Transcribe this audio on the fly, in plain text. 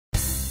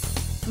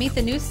Meet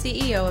the new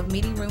CEO of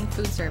Meeting Room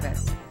Food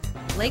Service.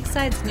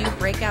 Lakeside's new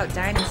Breakout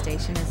dining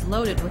station is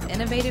loaded with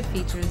innovative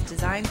features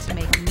designed to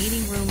make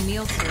meeting room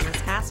meal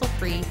service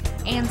hassle-free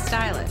and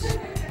stylish.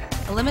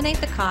 Eliminate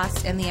the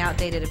cost and the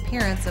outdated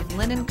appearance of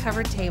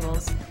linen-covered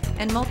tables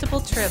and multiple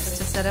trips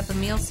to set up a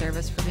meal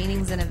service for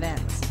meetings and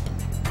events.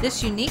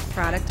 This unique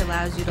product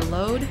allows you to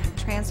load,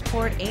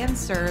 transport, and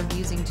serve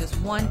using just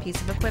one piece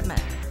of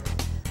equipment.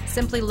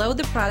 Simply load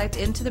the product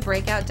into the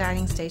Breakout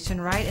dining station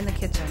right in the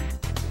kitchen.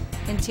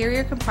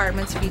 Interior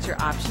compartments feature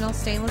optional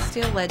stainless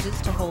steel ledges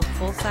to hold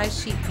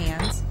full-size sheet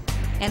pans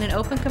and an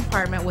open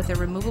compartment with a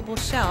removable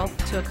shelf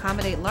to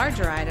accommodate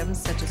larger items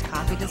such as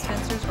coffee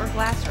dispensers or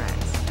glass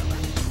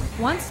racks.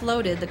 Once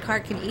loaded, the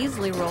cart can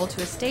easily roll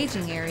to a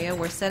staging area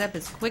where setup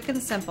is quick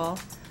and simple,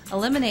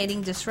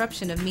 eliminating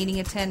disruption of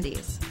meeting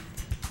attendees.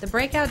 The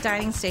Breakout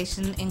dining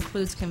station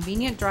includes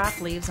convenient drop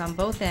leaves on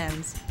both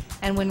ends,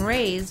 and when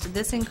raised,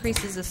 this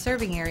increases the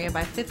serving area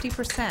by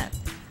 50%,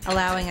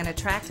 allowing an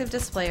attractive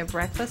display of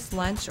breakfast,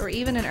 lunch, or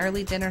even an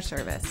early dinner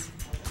service.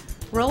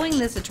 Rolling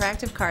this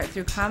attractive cart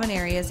through common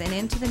areas and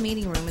into the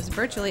meeting room is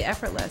virtually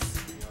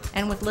effortless,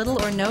 and with little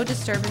or no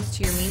disturbance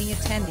to your meeting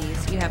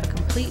attendees, you have a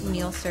complete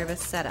meal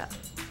service setup.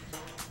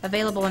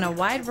 Available in a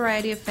wide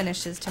variety of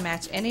finishes to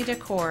match any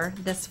decor,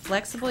 this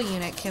flexible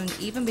unit can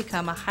even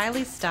become a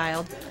highly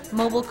styled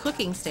mobile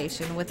cooking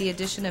station with the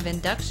addition of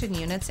induction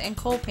units and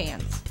coal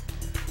pans.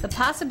 The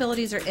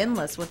possibilities are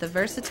endless with the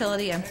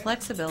versatility and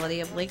flexibility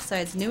of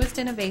Lakeside's newest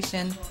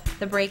innovation,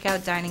 the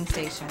Breakout Dining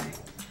Station.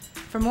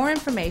 For more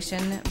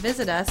information,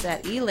 visit us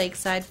at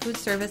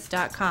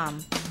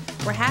elakesidefoodservice.com.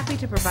 We're happy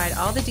to provide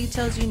all the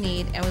details you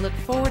need, and we look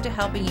forward to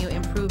helping you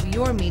improve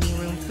your meeting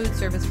room food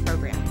service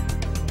program.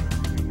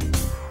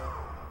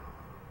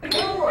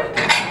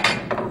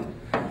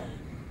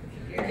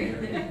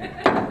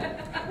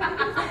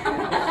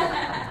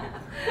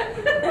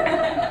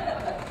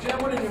 Jam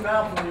one in your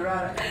mouth when you're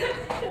at it.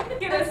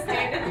 Get us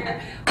standing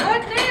here.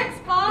 What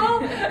next, Paul?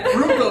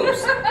 Fruit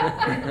loops.